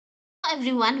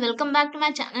Everyone, welcome back to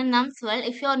my channel Nams World.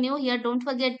 If you're new here, don't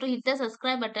forget to hit the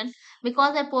subscribe button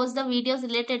because I post the videos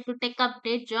related to tech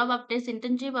updates, job updates,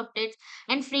 internship updates,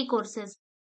 and free courses.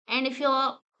 And if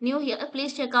you're new here,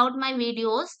 please check out my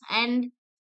videos. And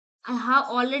I have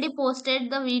already posted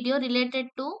the video related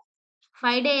to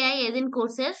 5-day AI agent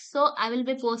courses. So I will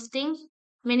be posting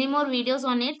many more videos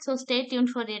on it. So stay tuned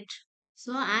for it.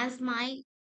 So, as my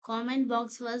comment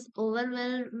box was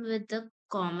overwhelmed with the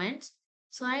comments,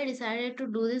 so I decided to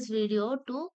do this video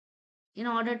to in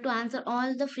order to answer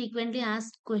all the frequently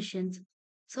asked questions.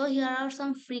 So, here are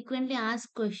some frequently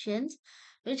asked questions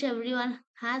which everyone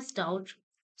has doubt.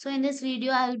 So, in this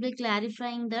video, I will be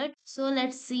clarifying that. So,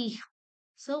 let's see.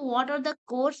 So, what are the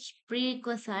course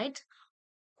prerequisites?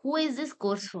 Who is this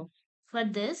course for? For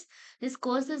this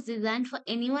course is designed for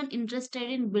anyone interested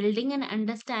in building and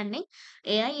understanding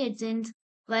AI agents.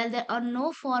 While there are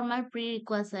no formal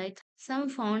prerequisites, some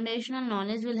foundational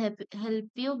knowledge will help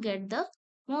you get the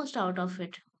most out of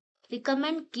it.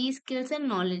 Recommend key skills and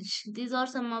knowledge. These are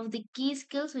some of the key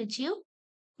skills which you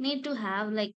need to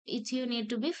have, like which you need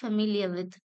to be familiar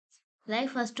with.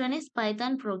 Like first one is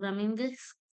Python programming. This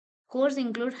course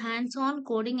include hands-on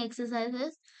coding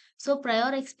exercises, so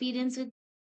prior experience with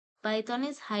Python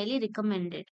is highly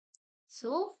recommended.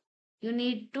 So you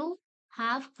need to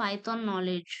have Python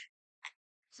knowledge.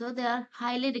 So they are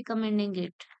highly recommending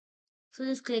it. So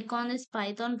just click on this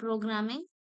Python programming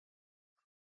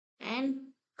and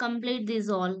complete this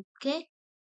all. Okay.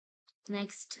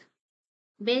 Next.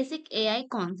 Basic AI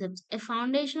concepts. A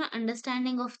foundational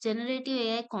understanding of generative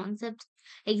AI concepts.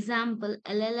 Example,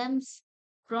 LLMs,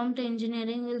 prompt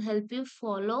engineering will help you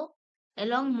follow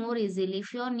along more easily.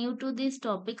 If you are new to these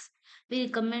topics, we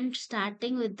recommend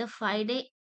starting with the 5-day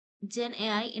Gen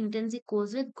AI intensive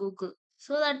course with Google.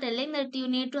 So they're telling that you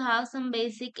need to have some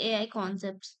basic AI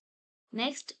concepts.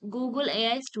 Next, Google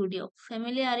AI Studio.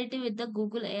 Familiarity with the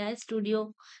Google AI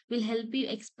Studio will help you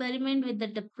experiment with the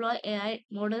deploy AI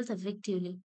models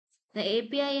effectively. The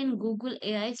API in Google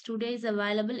AI Studio is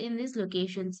available in these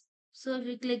locations. So if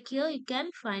you click here, you can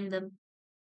find them.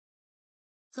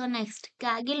 So next,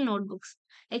 Kaggle notebooks.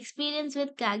 Experience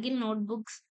with Kaggle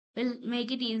notebooks will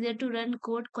make it easier to run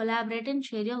code, collaborate, and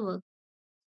share your work.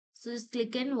 So just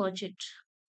click and watch it.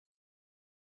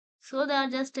 So they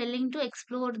are just telling to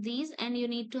explore these and you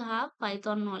need to have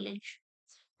Python knowledge.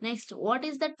 Next, what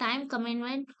is the time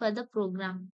commitment for the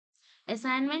program?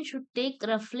 Assignment should take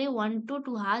roughly 1 to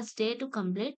 2 hours day to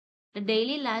complete. The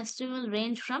daily live stream will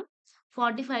range from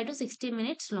 45 to 60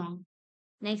 minutes long.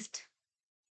 Next,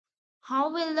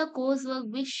 how will the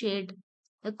coursework be shared?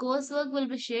 The coursework will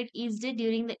be shared each day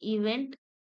during the event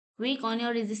week on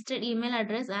your registered email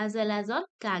address as well as on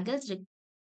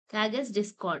Kaggle's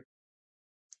Discord.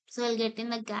 So you'll get in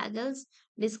the Kaggle's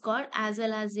Discord as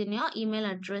well as in your email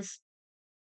address.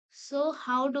 So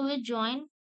how do we join?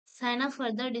 Sign up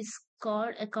for the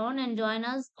Discord account and join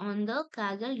us on the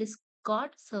Kaggle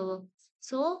Discord server.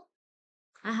 So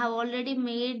I have already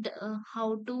made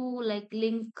how to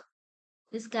link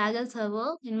this Kaggle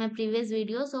server in my previous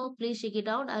video. So please check it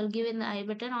out. I'll give in the I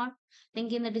button or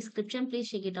link in the description. Please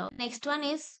check it out. Next one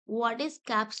is what is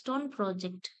capstone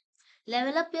project?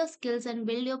 Level up your skills and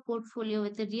build your portfolio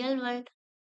with a real world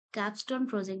capstone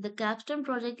project. The capstone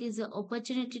project is the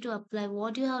opportunity to apply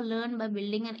what you have learned by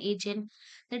building an agent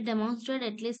that demonstrates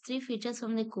at least three features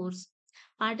from the course.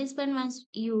 Participant must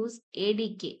use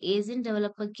ADK, Agent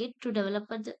Developer Kit, to develop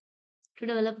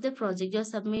the project. Your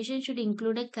submission should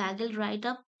include a Kaggle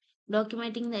write-up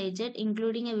documenting the agent,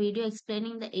 including a video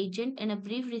explaining the agent and a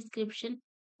brief description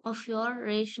of your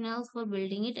rationales for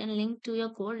building it and link to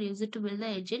your code used to build the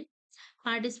agent.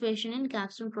 Participation in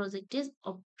capstone project is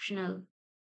optional.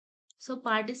 So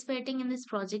participating in this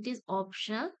project is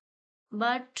optional,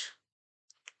 but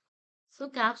so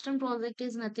capstone project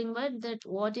is nothing but that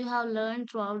what you have learned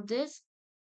throughout this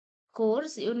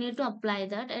course, you need to apply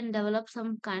that and develop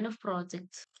some kind of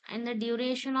projects. And the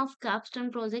duration of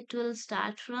capstone project will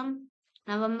start from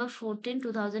November 14,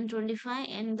 2025,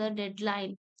 and the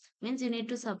deadline means you need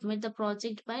to submit the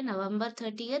project by November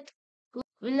 30th.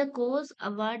 Will the course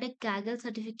award a Kaggle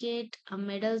certificate,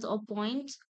 medals or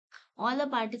points? All the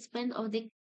participants of the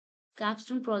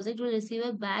capstone project will receive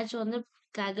a badge on the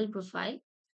Kaggle profile.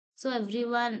 So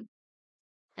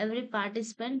every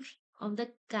participant of the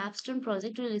capstone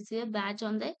project will receive a badge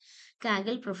on the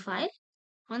Kaggle profile.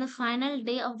 On the final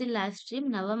day of the live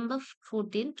stream, November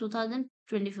 14,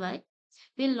 2025,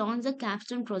 we'll launch the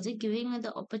capstone project, giving you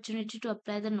the opportunity to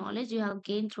apply the knowledge you have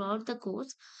gained throughout the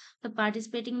course by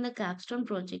participating in the capstone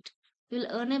project. You'll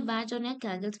earn a badge on your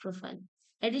Kaggle's profile.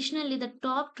 Additionally, the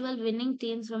top 12 winning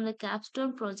teams from the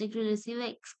capstone project will receive an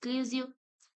exclusive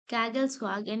Kaggle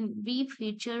swag and be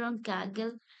featured on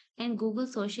Kaggle and Google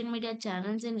social media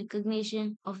channels in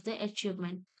recognition of the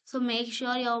achievement. So make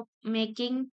sure you're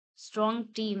making strong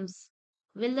teams.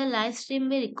 Will the live stream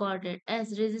be recorded?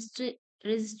 As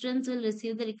registrants will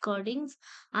receive the recordings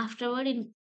afterward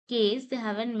in case they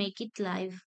haven't make it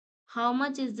live. How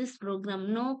much is this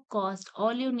program? No cost.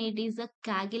 All you need is a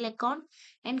Kaggle account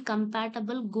and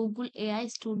compatible Google AI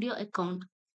Studio account.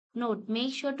 Note,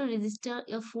 make sure to register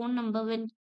your phone number when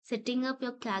setting up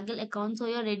your Kaggle account so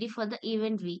you're ready for the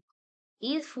event week.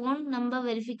 Is phone number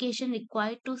verification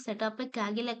required to set up a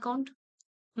Kaggle account?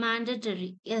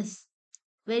 Mandatory. Yes.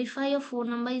 Verify your phone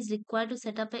number is required to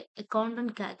set up an account on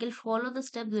Kaggle. Follow the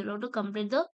steps below to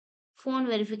complete the phone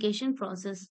verification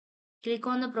process. Click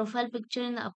on the profile picture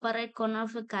in the upper right corner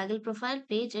of your Kaggle profile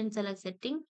page and select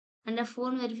setting. Under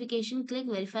phone verification, click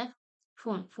verify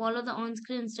phone. Follow the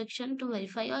on-screen instruction to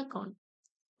verify your account.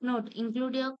 Note,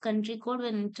 include your country code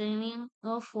when entering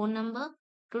your phone number.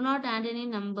 Do not add any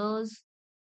numbers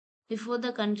before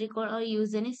the country code or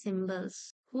use any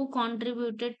symbols. Who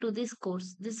contributed to this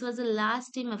course? This was a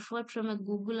last team effort from a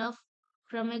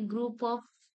group of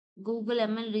Google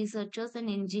ML researchers and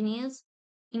engineers,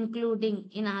 including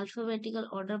in alphabetical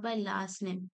order by last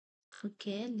name.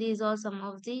 Okay, these are some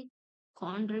of the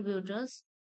contributors.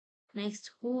 Next,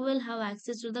 who will have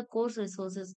access to the course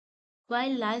resources?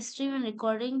 While live stream and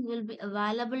recording will be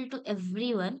available to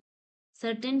everyone,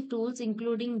 certain tools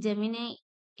including Gemini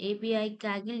API,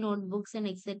 Kaggle notebooks, and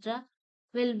etc.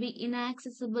 will be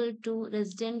inaccessible to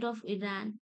residents of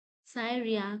Iran,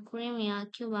 Syria, Crimea,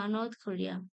 Cuba, North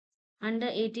Korea under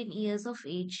 18 years of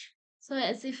age. So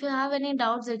yes, if you have any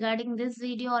doubts regarding this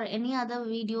video or any other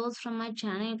videos from my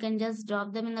channel, you can just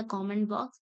drop them in the comment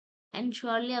box and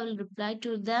surely I will reply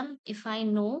to them if I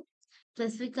know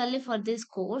specifically for this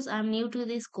course. I'm new to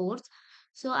this course,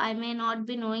 so I may not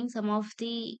be knowing some of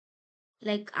the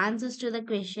like answers to the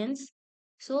questions.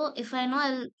 So if I know,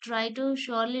 I'll try to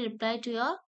surely reply to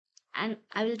your and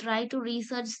I will try to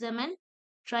research them and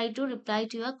try to reply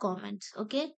to your comments.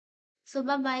 Okay. So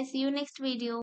bye bye. See you next video.